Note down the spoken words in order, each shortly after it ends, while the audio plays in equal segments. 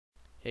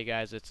Hey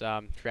guys, it's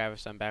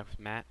Travis. I'm back with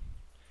Matt,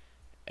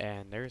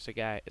 and there's a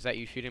guy. Is that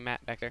you shooting,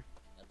 Matt, back there?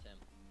 That's him.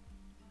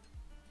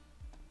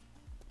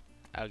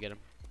 I'll get him.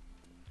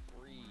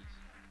 Freeze.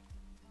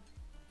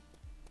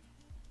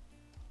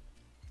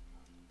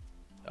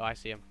 Oh, I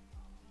see him.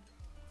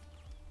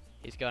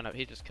 He's going up.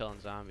 He's just killing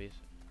zombies.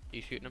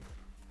 You shooting him?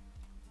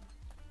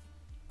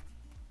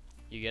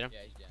 You get him? Yeah,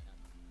 he's down.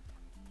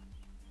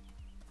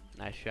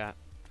 Nice shot.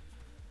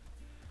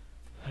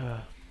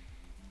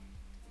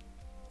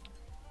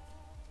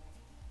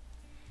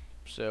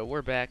 So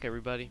we're back,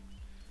 everybody.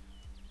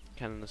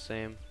 Kind of in the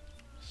same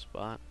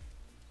spot.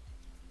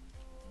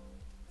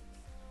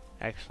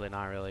 Actually,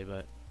 not really,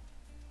 but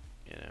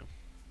you know.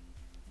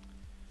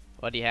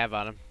 What do you have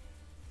on him?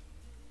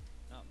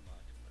 Not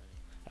much,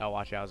 but Oh,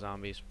 watch out,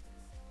 zombies.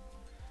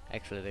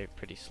 Actually, they're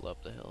pretty slow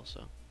up the hill,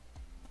 so.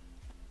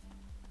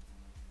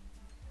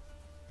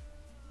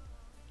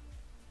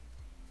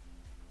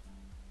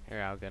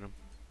 Here, I'll get him.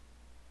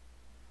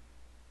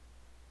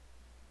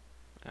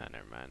 Ah,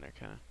 never mind. They're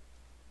kind of.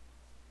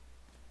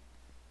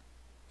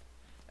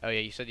 Oh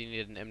yeah, you said you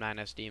needed an M9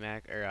 SD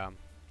mag or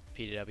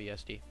PW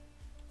SD.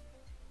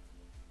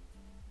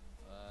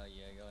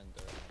 yeah, go ahead and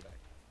throw it back.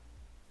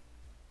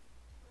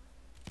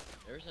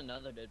 There's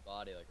another dead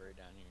body, like, right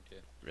down here,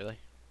 too. Really?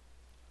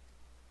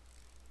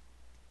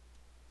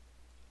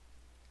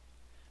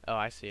 Oh,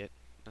 I see it.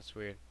 That's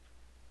weird.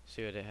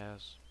 See what it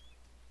has.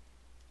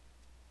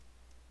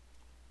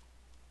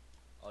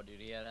 Oh, dude,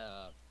 he had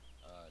a,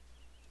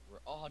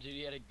 oh, dude,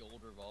 he had a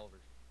gold revolver.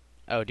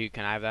 Oh, dude,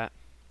 can I have that?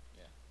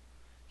 Yeah.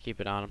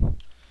 Keep it on him.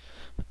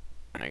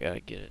 I gotta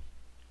get it.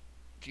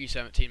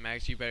 G17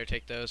 mags, you better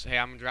take those. Hey,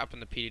 I'm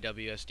dropping the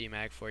PW SD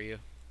mag for you.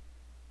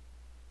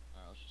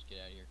 Alright, let's just get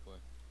out of here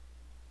quick.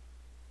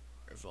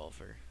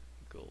 Revolver.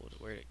 Gold.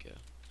 Where'd it go?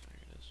 There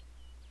it is.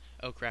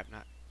 Oh, crap,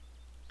 not.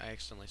 I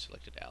accidentally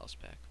selected Alice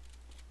pack.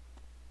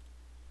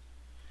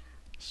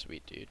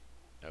 Sweet, dude.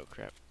 Oh,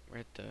 crap. We're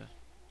at the...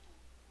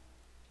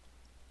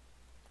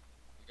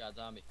 We got a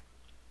zombie.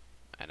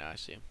 I know, I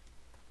see him.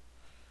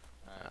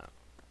 Alright.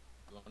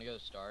 You want to go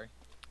to Starry?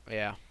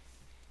 Yeah.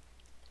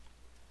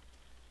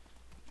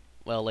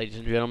 Well, ladies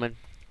and gentlemen,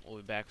 we'll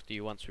be back with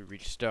you once we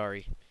reach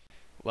Starry.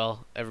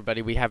 Well,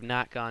 everybody, we have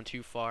not gone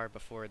too far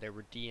before there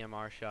were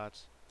DMR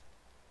shots.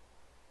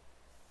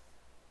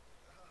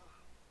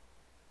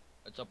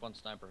 It's up on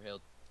Sniper Hill.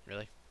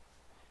 Really?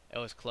 It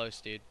was close,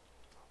 dude.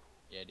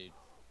 Yeah, dude.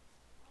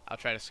 I'll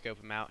try to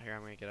scope him out. Here,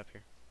 I'm gonna get up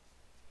here.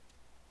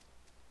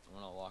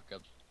 I'm gonna walk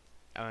up.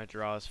 I'm gonna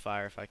draw his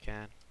fire if I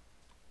can.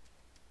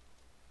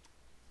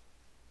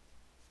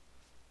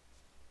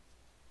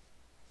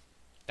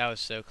 That was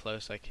so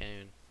close, I can't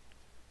even...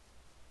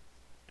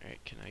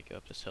 Alright, can I go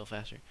up this hill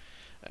faster?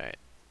 Alright.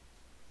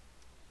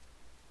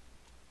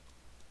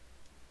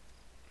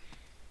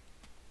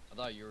 I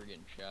thought you were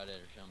getting shot at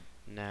or something.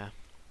 Nah.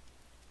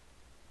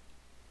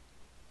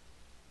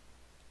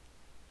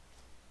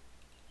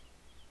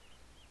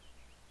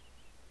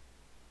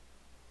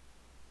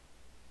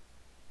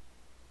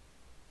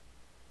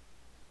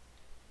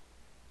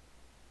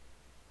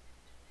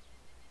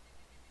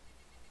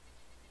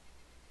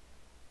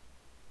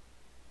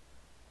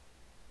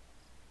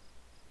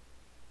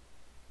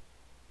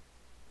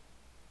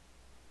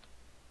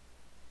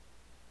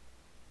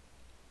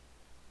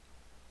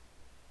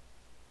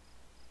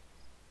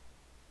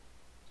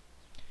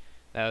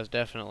 That was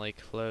definitely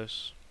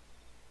close.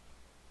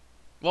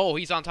 Whoa,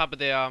 he's on top of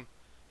the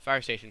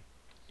fire station.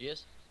 He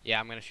is? Yeah,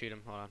 I'm gonna shoot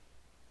him. Hold on.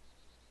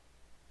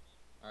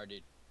 Alright,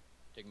 dude.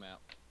 Take him out.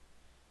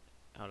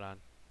 Hold on.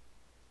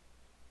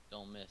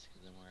 Don't miss,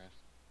 because then we're after.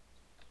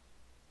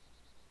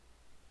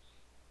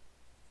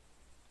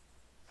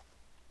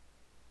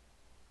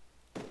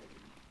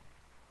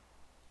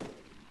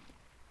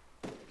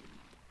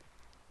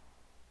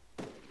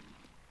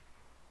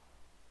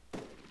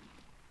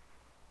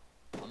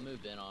 I'll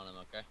move in on him,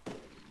 okay?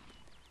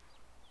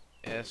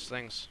 Yeah, this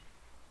thing's...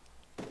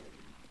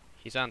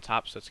 He's on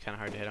top, so it's kind of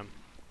hard to hit him.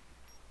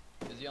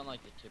 Is he on,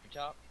 like, the tippy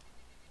top?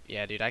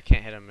 Yeah, dude, I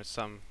can't hit him. It's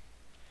some...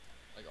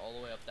 Like, all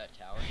the way up that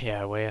tower?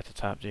 Yeah, way at the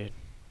top, dude.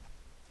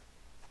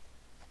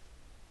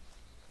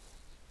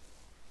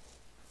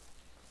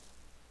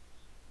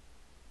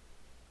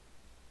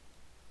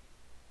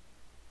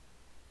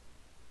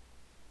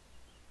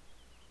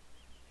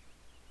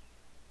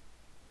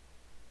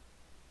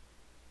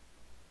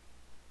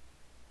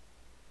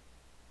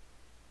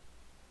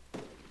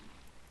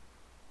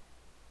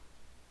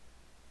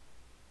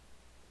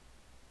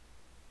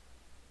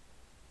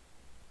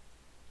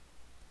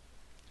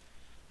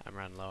 I'm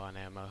running low on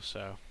ammo,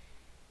 so...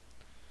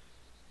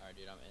 Alright,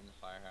 dude, I'm in the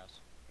firehouse.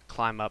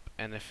 Climb up,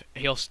 and if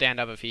he'll stand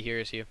up if he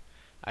hears you,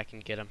 I can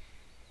get him.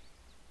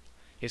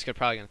 He's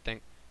probably gonna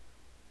think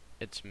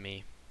it's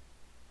me.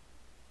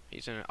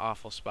 He's in an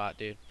awful spot,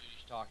 dude.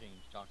 He's talking,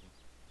 he's talking.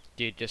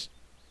 Dude, just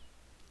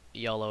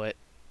YOLO it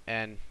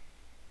and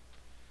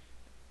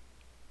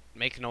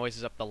make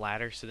noises up the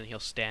ladder so then he'll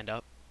stand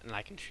up and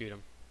I can shoot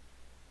him.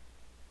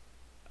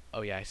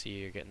 Oh yeah, I see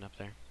you. You're getting up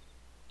there.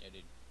 Yeah,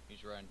 dude.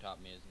 He's right on top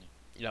of me, isn't he?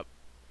 Yep.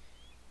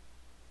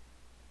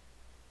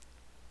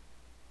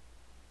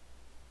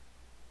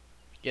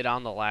 Get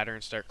on the ladder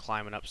and start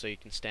climbing up so you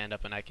can stand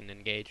up and I can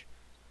engage.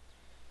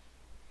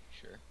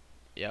 Sure.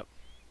 Yep.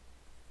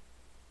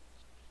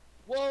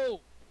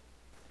 Whoa!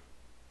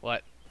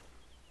 What?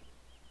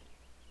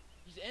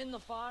 He's in the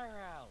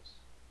firehouse.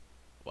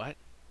 What?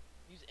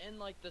 He's in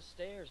like the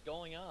stairs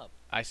going up.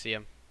 I see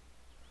him.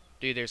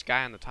 Dude, there's a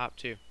guy on the top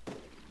too.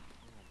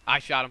 I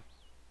shot him.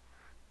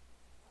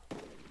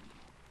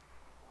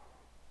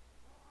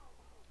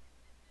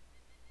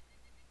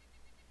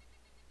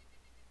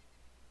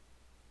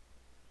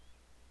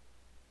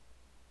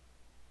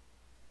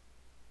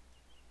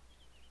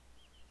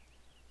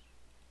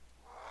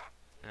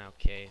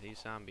 Okay, these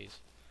zombies.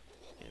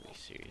 Can't be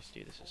serious,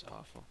 dude. This is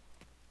awful.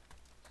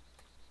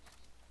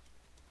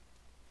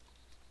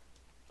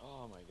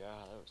 Oh my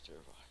god, that was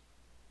terrifying.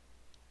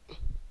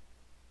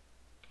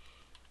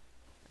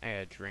 I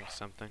gotta drink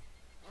something.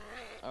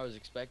 I was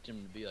expecting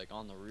him to be like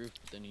on the roof,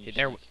 but then he just,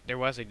 There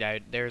was a guy.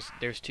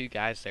 There's two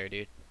guys there,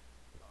 dude.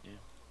 Yeah.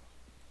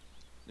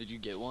 Did you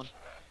get one?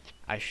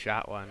 I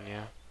shot one,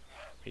 yeah.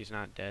 He's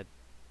not dead.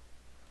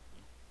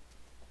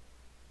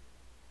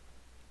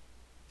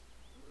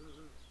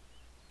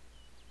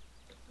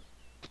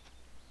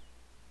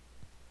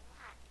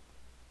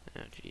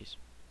 Oh, jeez.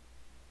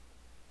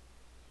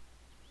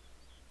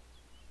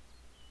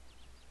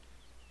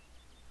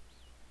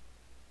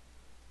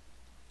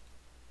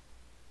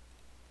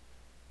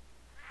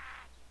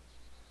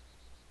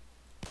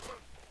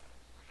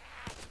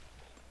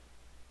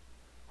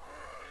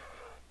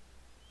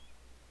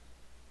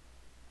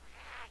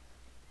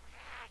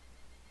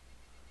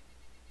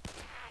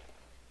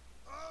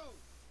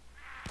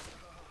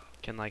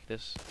 Can like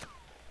this.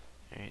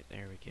 Alright,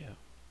 there we go.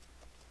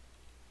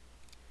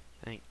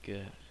 Thank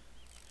good.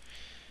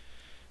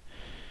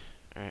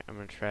 Alright, I'm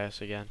gonna try this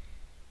again.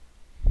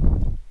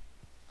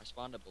 I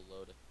spawned up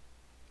below it.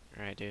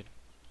 Alright, dude.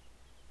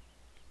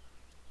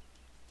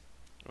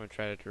 I'm gonna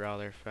try to draw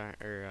their fire,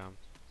 or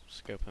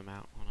scope them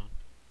out. Hold on.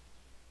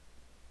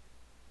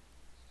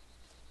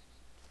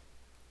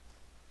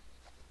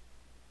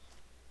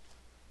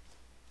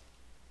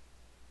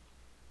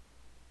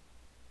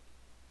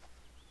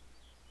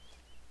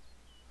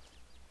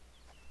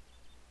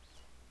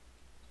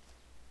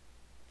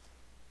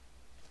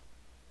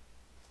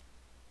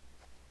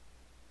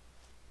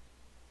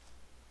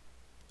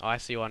 Oh, I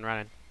see one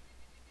running.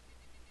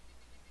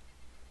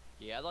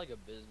 He had like a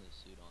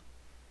business suit on.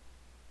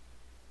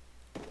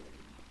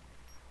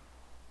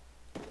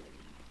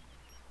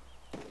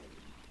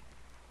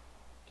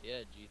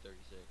 Yeah,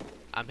 G36.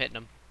 I'm hitting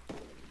him.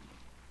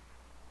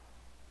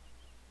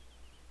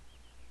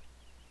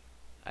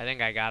 I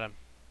think I got him.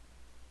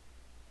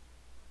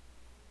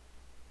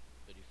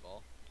 Did he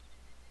fall?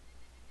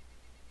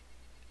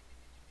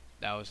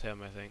 That was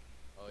him, I think.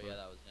 Oh yeah,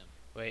 that was him.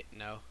 Wait,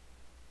 no.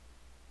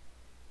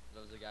 That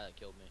was the guy that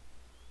killed me.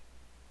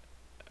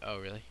 Oh,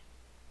 really?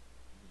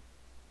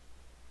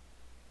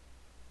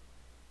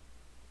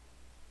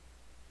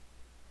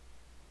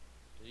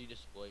 Did he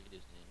display his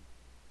name?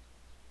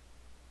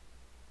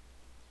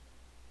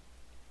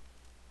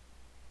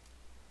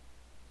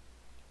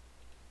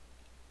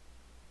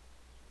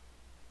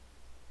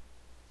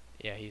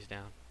 Yeah, he's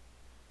down.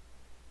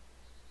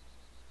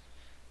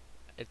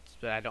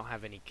 But I don't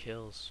have any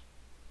kills.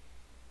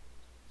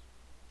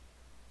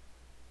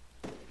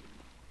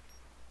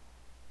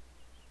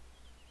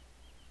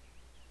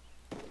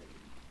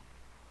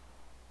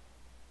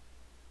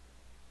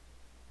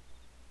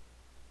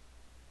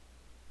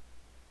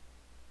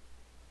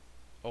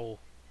 Oh.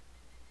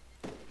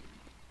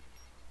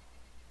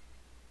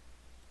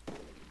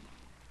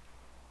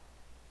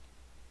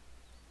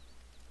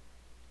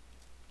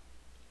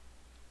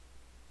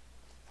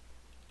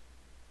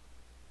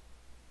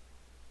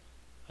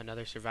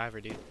 Another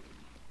survivor, dude. It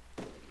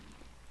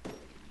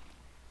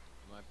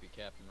might be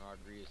Captain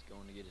Rodriguez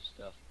going to get his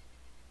stuff.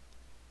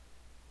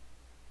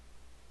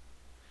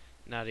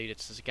 No, dude,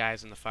 it's this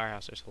guy's in the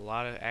firehouse. There's a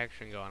lot of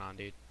action going on,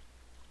 dude.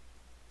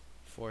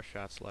 4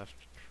 shots left.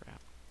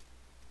 Crap.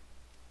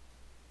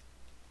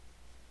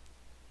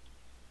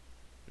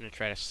 I'm gonna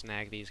try to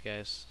snag these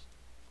guys.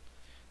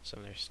 Some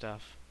of their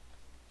stuff.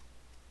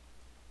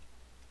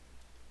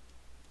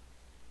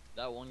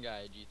 That one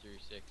guy at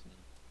G36 and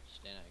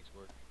Stanag's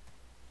work.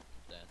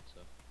 That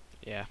so.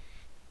 Yeah.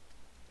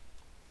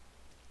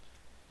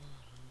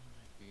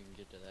 If you can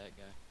get to that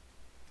guy.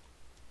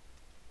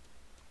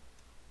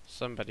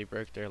 Somebody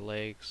broke their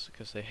legs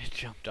because they had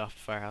jumped off the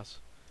firehouse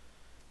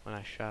when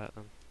I shot at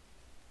them.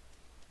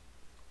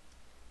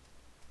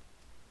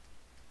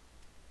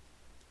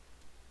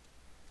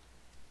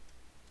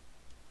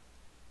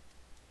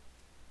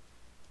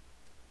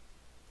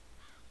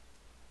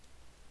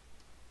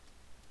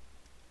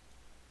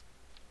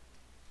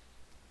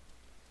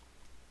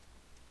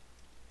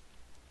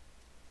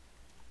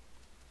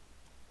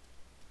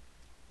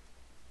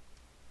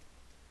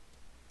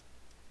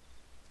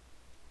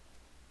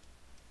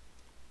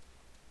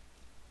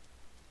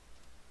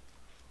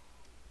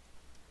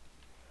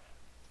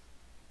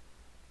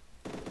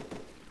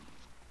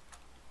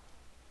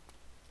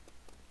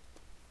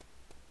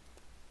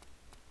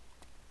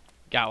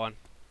 Got one.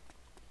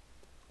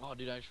 Oh,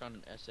 dude, I just found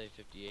an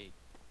SA-58.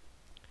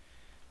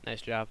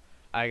 Nice job.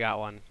 I got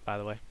one, by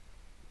the way.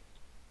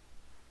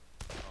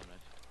 Oh, nice.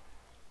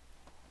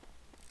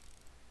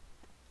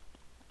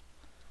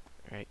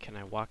 Alright, can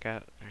I walk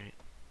out? Alright.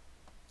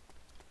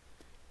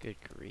 Good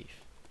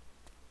grief.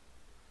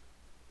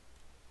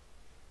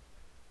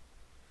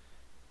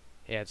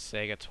 Yeah, it's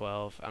Sega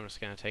 12. I'm just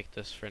gonna take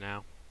this for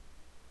now.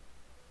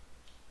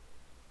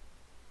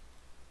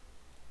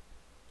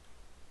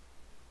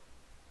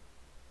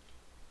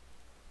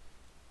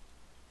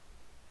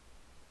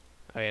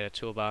 Oh yeah, the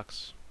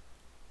toolbox.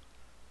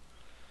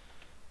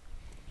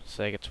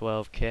 Sega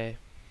 12K.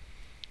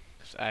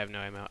 I have no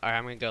ammo. Alright,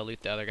 I'm gonna go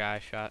loot the other guy I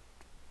shot.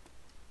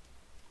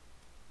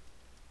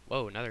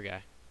 Whoa, another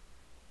guy.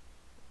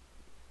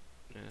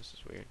 Yeah, this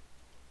is weird.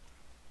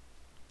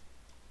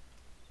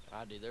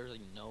 God, dude, there's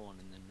like no one,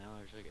 and then now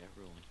there's like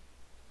everyone.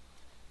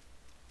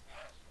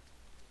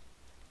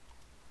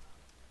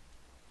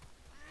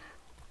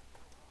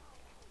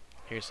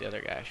 Here's the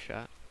other guy I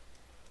shot.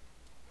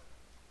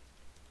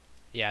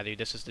 Yeah, dude,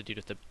 this is the dude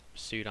with the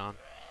suit on.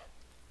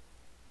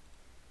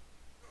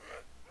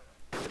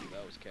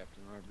 That was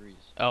Captain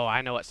Rodriguez. Oh,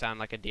 I know what sounded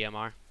like a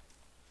DMR.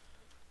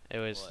 It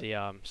was What? the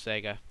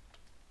Sega.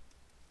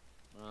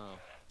 Oh.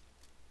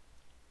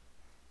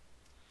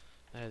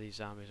 Oh, these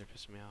zombies are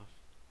pissing me off.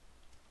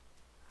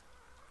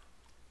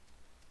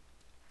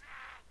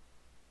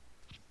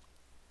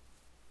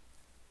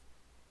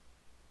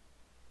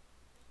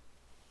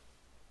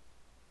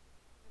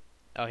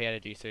 Oh, he had a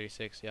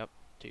G36, yep.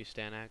 2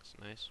 Stanax,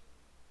 nice.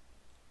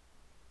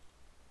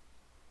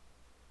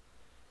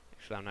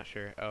 Actually, I'm not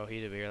sure. Oh,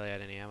 he barely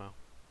had any ammo.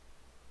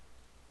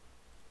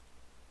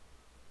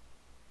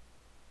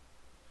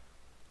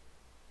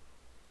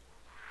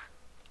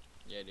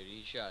 Yeah, dude,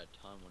 he shot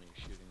a ton when he was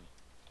shooting me.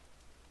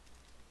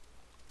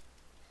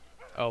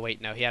 Oh,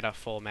 wait, no, he had a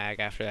full mag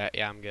after that.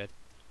 Yeah, I'm good.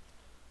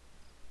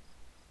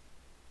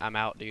 I'm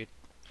out, dude.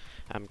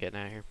 I'm getting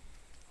out of here.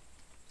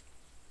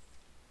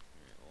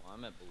 Alright, well,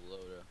 I'm at below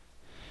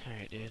to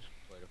Alright, dude.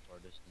 quite a far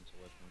distance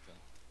away from the car.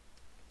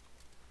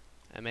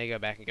 I may go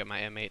back and get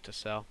my M8 to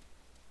sell.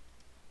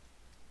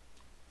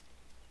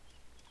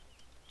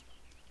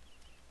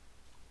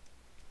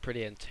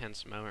 Pretty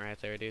intense moment right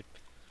there, dude.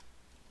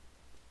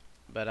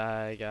 But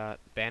I got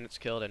bandits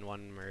killed and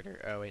 1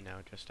 murder. Oh, wait, no,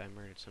 just I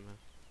murdered someone.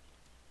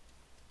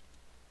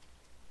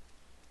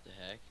 The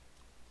heck?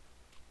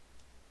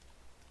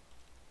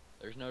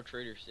 There's no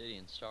Trader City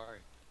in Star. Are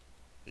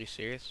you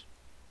serious?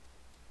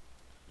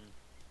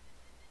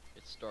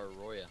 It's Star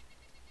Roya.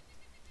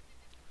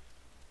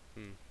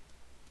 Hmm.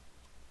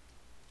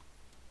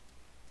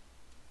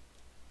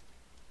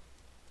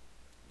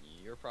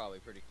 You're probably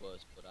pretty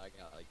close, but I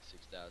got like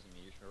 6,000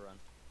 meters to run.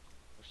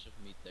 Let's just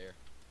meet there.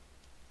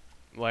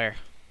 Where?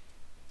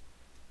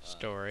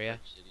 Storia.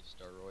 Trader City,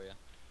 Star Roya.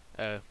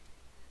 Oh.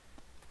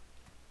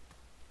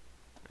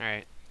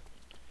 Alright.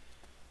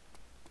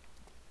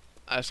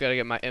 I just gotta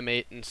get my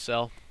M8 and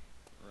sell.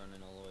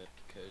 Running all the way up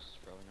the coast is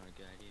probably not a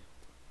good idea.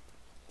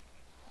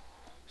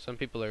 Some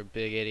people are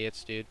big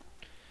idiots, dude.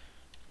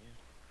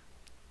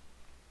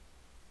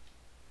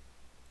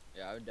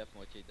 Yeah, I would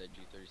definitely take that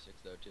G36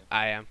 though too.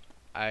 I am.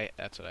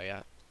 That's what I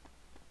got.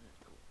 Yeah,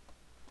 cool.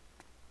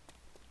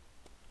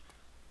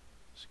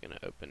 Just gonna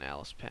open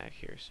Alice pack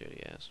here, see what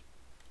he has.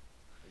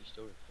 Are you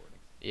still recording?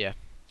 Yeah.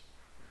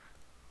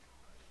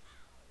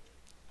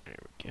 There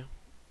we go.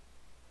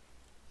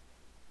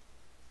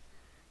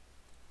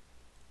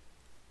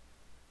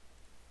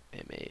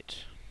 M8.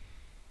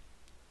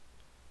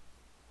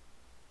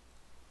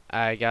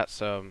 I got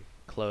some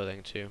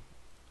clothing too.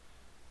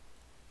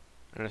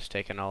 I'm just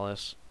taking all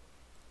this.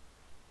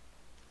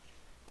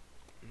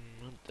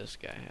 What did this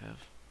guy have?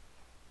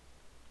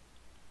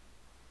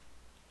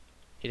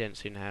 He didn't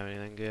seem to have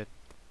anything good.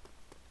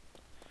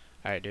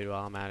 Alright, dude,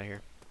 well, I'm out of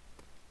here.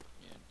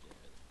 Yeah, get out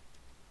of there.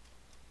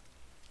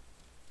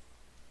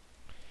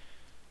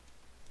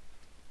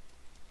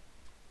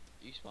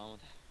 You spawn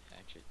with a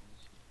hatchet in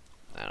this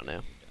game? I don't know.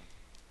 You're done.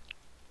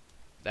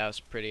 That was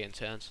pretty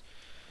intense.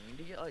 We need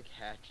to get like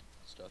hatchets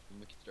and stuff, and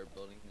we can start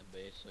building the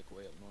base like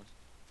way up north.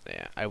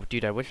 Yeah,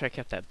 dude, I wish I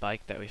kept that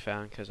bike that we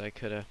found, because I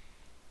coulda.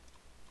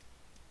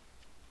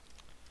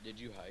 Did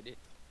you hide it?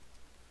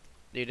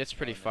 Dude, it's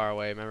pretty Oh, no. far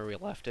away. Remember we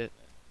left it?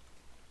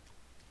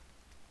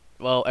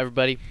 Well,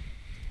 everybody,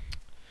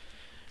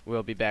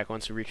 we'll be back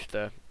once we reach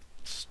the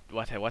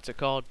what's it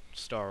called?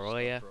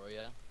 Staroya?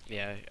 Roya?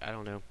 Yeah, I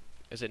don't know.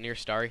 Is it near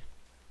Starry?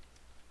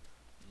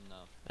 No.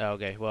 Oh,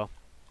 okay, well,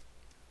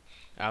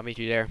 I'll meet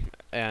you there,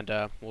 and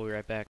we'll be right back.